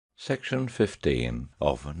Section 15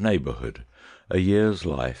 of Neighbourhood, A Year's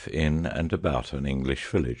Life in and About an English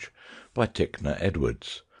Village, by Tickner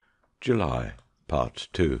Edwards. July, Part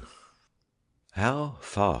 2. How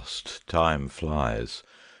fast time flies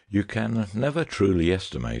you can never truly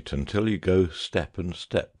estimate until you go step and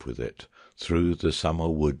step with it through the summer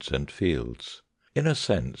woods and fields. In a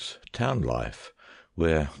sense, town life,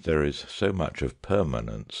 where there is so much of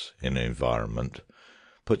permanence in environment,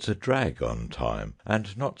 puts a drag on time,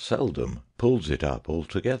 and not seldom pulls it up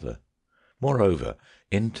altogether. Moreover,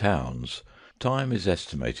 in towns, time is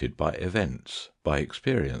estimated by events, by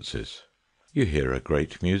experiences. You hear a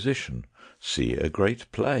great musician, see a great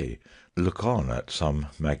play, look on at some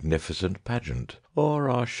magnificent pageant, or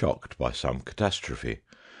are shocked by some catastrophe,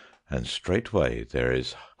 and straightway there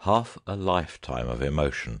is half a lifetime of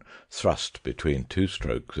emotion thrust between two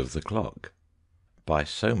strokes of the clock. By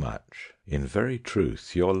so much, in very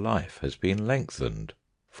truth, your life has been lengthened,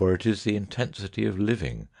 for it is the intensity of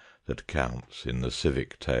living that counts in the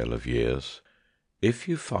civic tale of years. If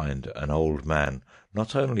you find an old man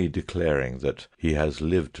not only declaring that he has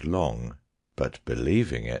lived long, but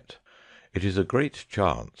believing it, it is a great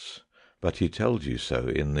chance, but he tells you so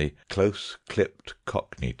in the close-clipped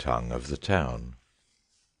Cockney tongue of the town.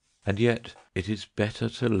 And yet it is better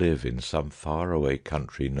to live in some far-away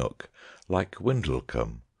country nook like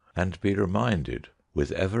Windlecombe, and be reminded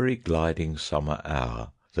with every gliding summer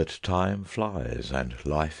hour that time flies and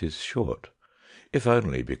life is short, if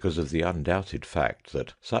only because of the undoubted fact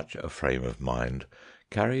that such a frame of mind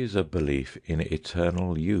carries a belief in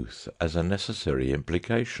eternal youth as a necessary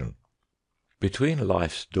implication. Between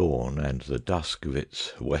life's dawn and the dusk of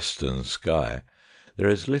its western sky there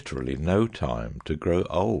is literally no time to grow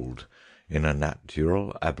old in a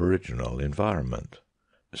natural aboriginal environment.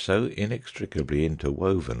 So inextricably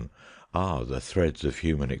interwoven are the threads of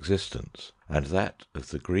human existence and that of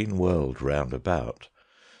the green world round about,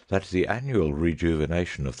 that the annual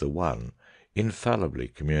rejuvenation of the one infallibly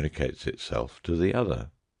communicates itself to the other.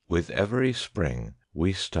 With every spring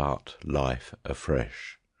we start life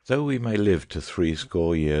afresh. Though we may live to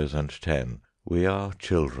 80 years and 10, we are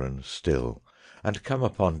children still, and come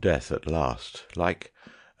upon death at last like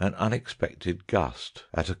an unexpected gust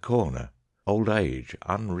at a corner, old age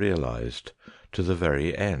unrealized to the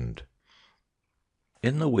very end.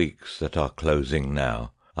 In the weeks that are closing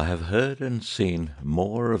now, I have heard and seen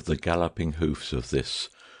more of the galloping hoofs of this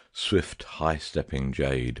swift high-stepping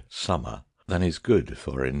jade, summer, than is good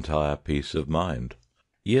for entire peace of mind.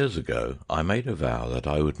 Years ago I made a vow that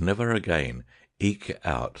I would never again eke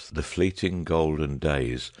out the fleeting golden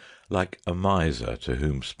days like a miser to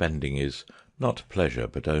whom spending is not pleasure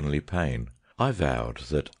but only pain. I vowed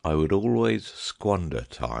that I would always squander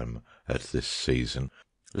time at this season,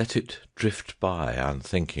 let it drift by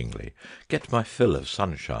unthinkingly, get my fill of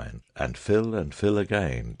sunshine, and fill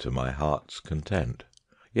again to my heart's content,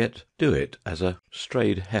 yet do it as a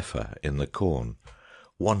strayed heifer in the corn,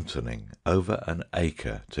 wantoning over an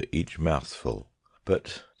acre to each mouthful.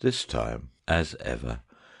 But this time, as ever,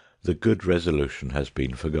 the good resolution has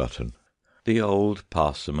been forgotten. The old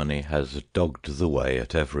parsimony has dogged the way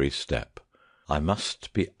at every step. I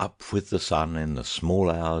must be up with the sun in the small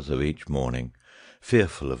hours of each morning,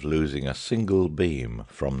 fearful of losing a single beam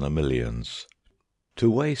from the millions. To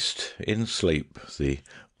waste in sleep the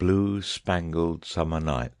blue spangled summer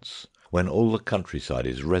nights, when all the countryside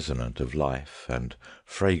is resonant of life and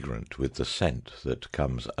fragrant with the scent that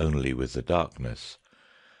comes only with the darkness,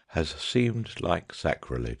 has seemed like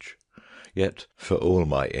sacrilege. Yet, for all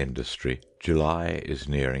my industry, July is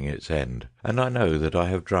nearing its end, and I know that I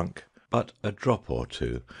have drunk but a drop or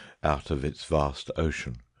two out of its vast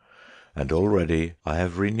ocean, and already I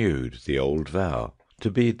have renewed the old vow,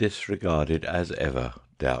 to be disregarded as ever,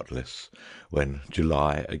 doubtless, when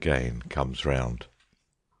July again comes round.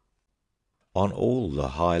 On all the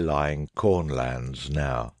high-lying cornlands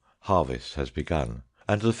now harvest has begun,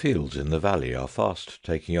 and the fields in the valley are fast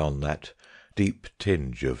taking on that deep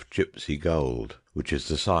tinge of gypsy gold which is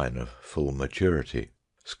the sign of full maturity.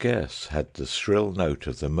 Scarce had the shrill note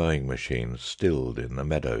of the mowing machine stilled in the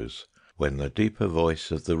meadows when the deeper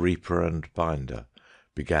voice of the reaper and binder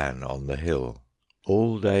began on the hill.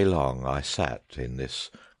 All day long I sat in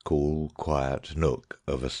this cool, quiet nook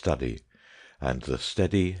of a study, and the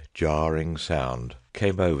steady, jarring sound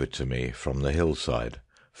came over to me from the hillside,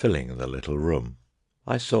 filling the little room.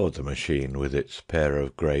 I saw the machine with its pair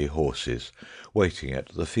of grey horses waiting at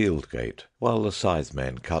the field gate while the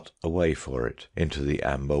scythemen cut a way for it into the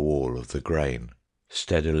amber wall of the grain.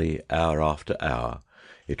 Steadily, hour after hour,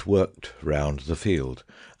 it worked round the field,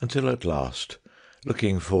 until at last,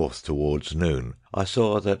 looking forth towards noon, I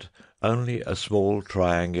saw that Only a small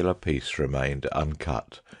triangular piece remained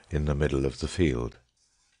uncut in the middle of the field.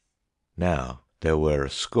 Now there were a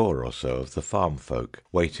score or so of the farm folk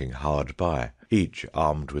waiting hard by, each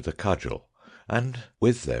armed with a cudgel, and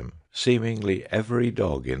with them seemingly every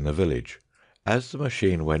dog in the village. As the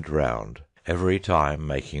machine went round, every time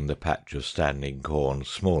making the patch of standing corn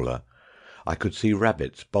smaller, I could see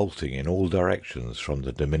rabbits bolting in all directions from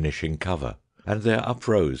the diminishing cover, and there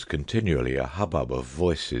uprose continually a hubbub of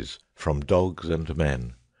voices from dogs and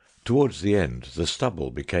men. Towards the end the stubble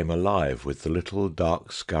became alive with the little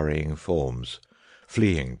dark scurrying forms,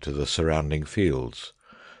 fleeing to the surrounding fields,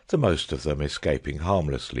 the most of them escaping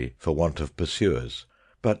harmlessly for want of pursuers,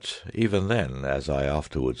 but even then, as I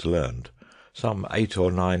afterwards learned, some 8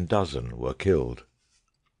 or 9 dozen were killed.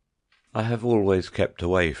 I have always kept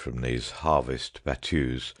away from these harvest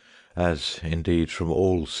battues, as indeed from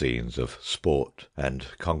all scenes of sport and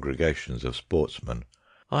congregations of sportsmen.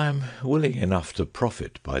 I am willing enough to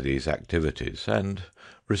profit by these activities, and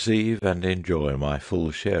receive and enjoy my full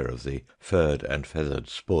share of the furred and feathered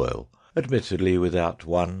spoil, admittedly without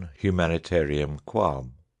one humanitarian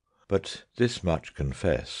qualm. But this much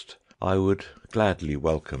confessed, I would gladly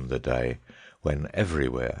welcome the day when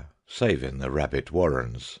everywhere, save in the rabbit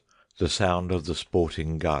warrens, the sound of the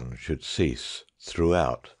sporting gun should cease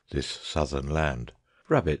throughout this southern land.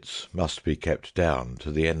 Rabbits must be kept down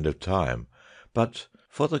to the end of time, but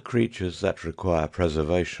for the creatures that require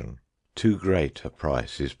preservation, too great a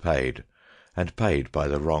price is paid, and paid by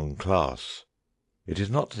the wrong class. It is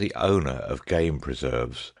not the owner of game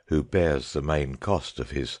preserves who bears the main cost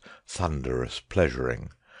of his thunderous pleasuring.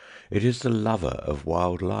 It is the lover of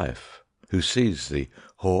wild life, who sees the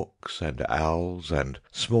hawks and owls and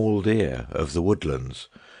small deer of the woodlands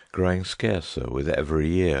growing scarcer with every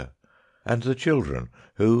year, and the children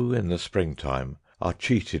who, in the springtime, are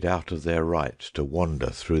cheated out of their right to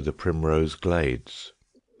wander through the primrose glades.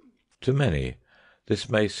 To many this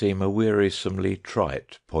may seem a wearisomely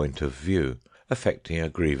trite point of view, affecting a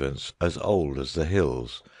grievance as old as the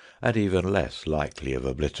hills, and even less likely of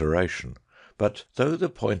obliteration. But though the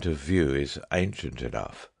point of view is ancient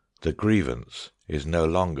enough, the grievance is no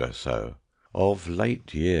longer so. Of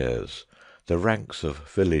late years the ranks of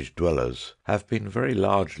village dwellers have been very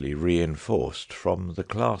largely reinforced from the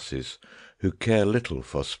classes who care little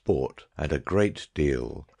for sport and a great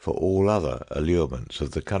deal for all other allurements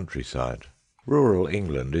of the countryside. Rural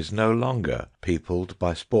England is no longer peopled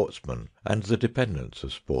by sportsmen and the dependents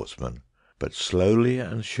of sportsmen, but slowly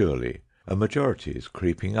and surely a majority is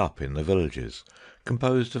creeping up in the villages,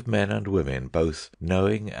 composed of men and women both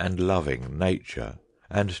knowing and loving nature,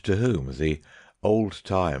 and to whom the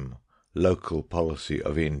old-time local policy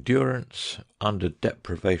of endurance under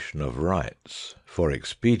deprivation of rights for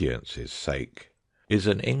expediency's sake is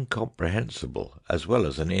an incomprehensible as well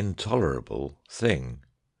as an intolerable thing.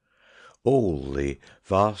 All the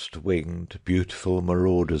vast-winged, beautiful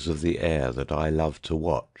marauders of the air that I love to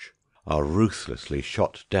watch are ruthlessly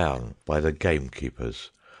shot down by the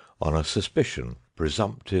gamekeepers on a suspicion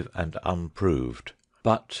presumptive and unproved.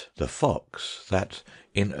 But the fox that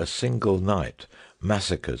in a single night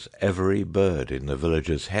massacres every bird in the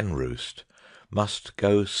villager's hen roost must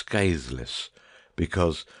go scatheless,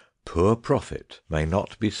 because poor profit may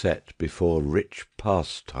not be set before rich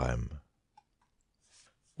pastime.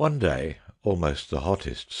 One day, almost the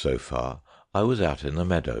hottest so far, I was out in the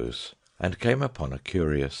meadows, and came upon a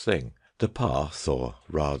curious thing. The path, or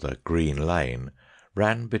rather green lane,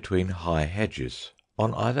 ran between high hedges.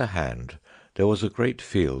 On either hand there was a great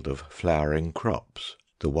field of flowering crops,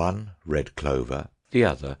 the one red clover, the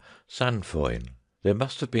other sainfoin. There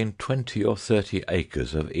must have been 20 or 30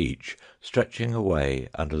 acres of each stretching away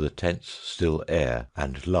under the tense still air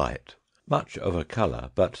and light, much of a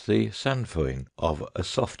colour, but the sainfoin of a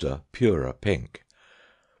softer, purer pink.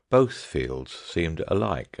 Both fields seemed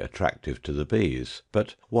alike attractive to the bees,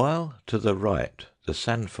 but while to the right the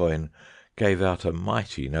sainfoin gave out a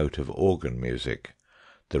mighty note of organ music,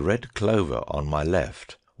 the red clover on my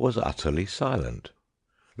left was utterly silent.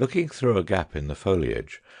 Looking through a gap in the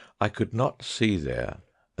foliage, I could not see there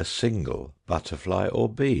a single butterfly or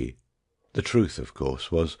bee. The truth, of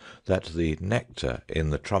course, was that the nectar in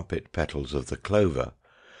the trumpet petals of the clover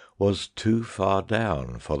was too far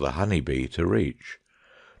down for the honey bee to reach,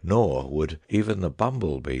 nor would even the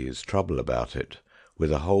bumble bees trouble about it,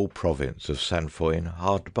 with a whole province of sainfoin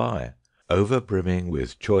hard by, over-brimming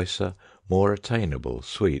with choicer, more attainable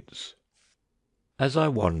sweets. As I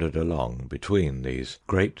wandered along between these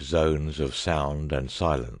great zones of sound and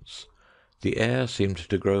silence, the air seemed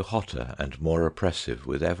to grow hotter and more oppressive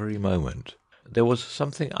with every moment. There was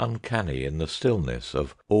something uncanny in the stillness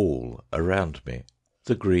of all around me.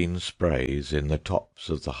 The green sprays in the tops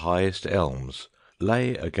of the highest elms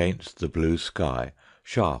lay against the blue sky,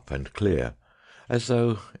 sharp and clear, as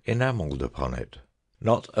though enamelled upon it.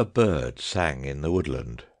 Not a bird sang in the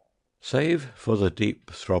woodland. Save for the deep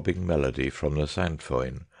throbbing melody from the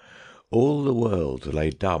sainfoin, all the world lay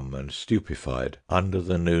dumb and stupefied under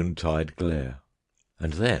the noontide glare.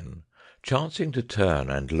 And then, chancing to turn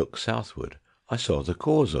and look southward, I saw the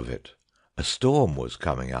cause of it. A storm was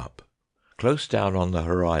coming up. Close down on the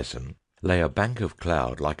horizon lay a bank of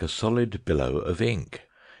cloud like a solid billow of ink.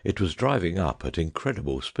 It was driving up at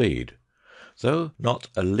incredible speed. Though not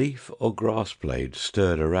a leaf or grass blade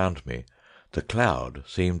stirred around me, the cloud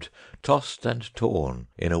seemed tossed and torn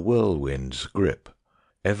in a whirlwind's grip.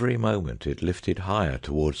 Every moment it lifted higher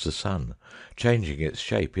towards the sun, changing its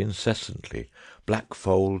shape incessantly, black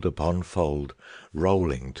fold upon fold,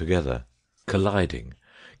 rolling together, colliding,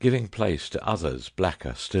 giving place to others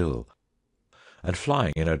blacker still. And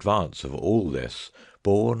flying in advance of all this,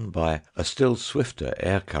 borne by a still swifter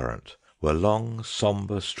air current, were long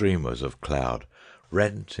sombre streamers of cloud,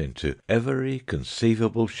 rent into every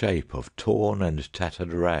conceivable shape of torn and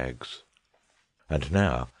tattered rags. And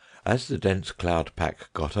now, as the dense cloud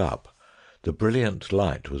pack got up, the brilliant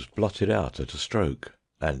light was blotted out at a stroke.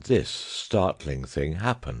 And this startling thing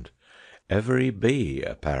happened. Every bee,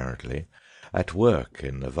 apparently, at work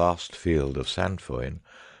in the vast field of sainfoin,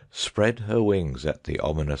 spread her wings at the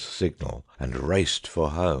ominous signal and raced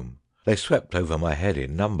for home. They swept over my head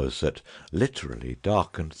in numbers that literally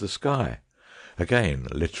darkened the sky. Again,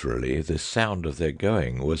 literally, the sound of their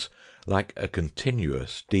going was like a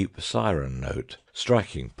continuous deep siren note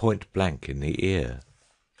striking point blank in the ear.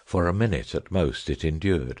 For a minute at most it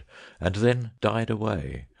endured, and then died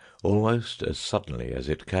away, almost as suddenly as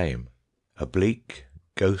it came. A bleak,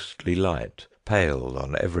 ghostly light paled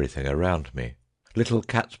on everything around me. Little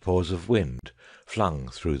catspaws of wind flung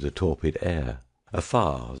through the torpid air.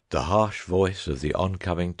 Afar, the harsh voice of the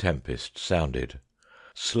oncoming tempest sounded.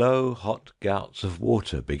 Slow, hot gouts of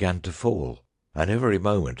water began to fall, and every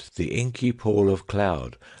moment the inky pall of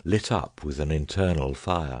cloud lit up with an internal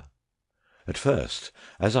fire. At first,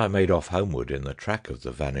 as I made off homeward in the track of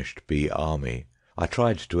the vanished bee army, I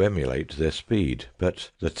tried to emulate their speed,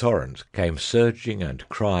 but the torrent came surging and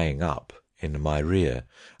crying up in my rear,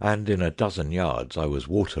 and in a dozen yards I was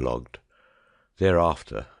waterlogged.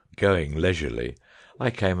 Thereafter, going leisurely, I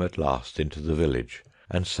came at last into the village,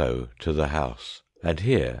 and so to the house. And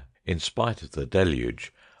here, in spite of the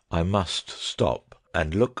deluge, I must stop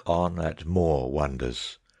and look on at more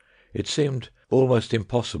wonders. It seemed almost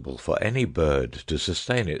impossible for any bird to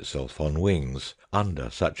sustain itself on wings under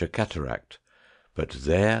such a cataract, but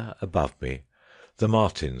there above me the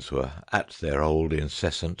martins were at their old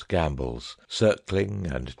incessant gambols, circling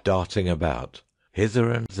and darting about,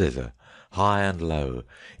 hither and thither, high and low,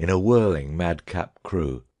 in a whirling madcap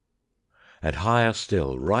crew. And higher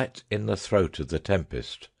still, right in the throat of the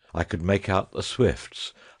tempest, I could make out the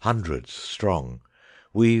swifts, hundreds strong,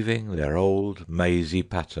 weaving their old mazy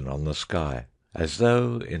pattern on the sky, as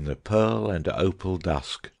though in the pearl and opal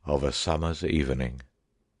dusk of a summer's evening.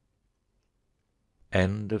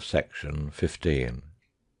 End of section 15.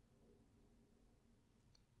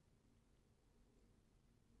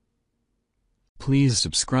 Please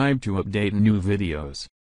subscribe to update new videos.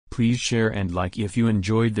 Please share and like if you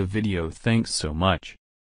enjoyed the video. Thanks so much.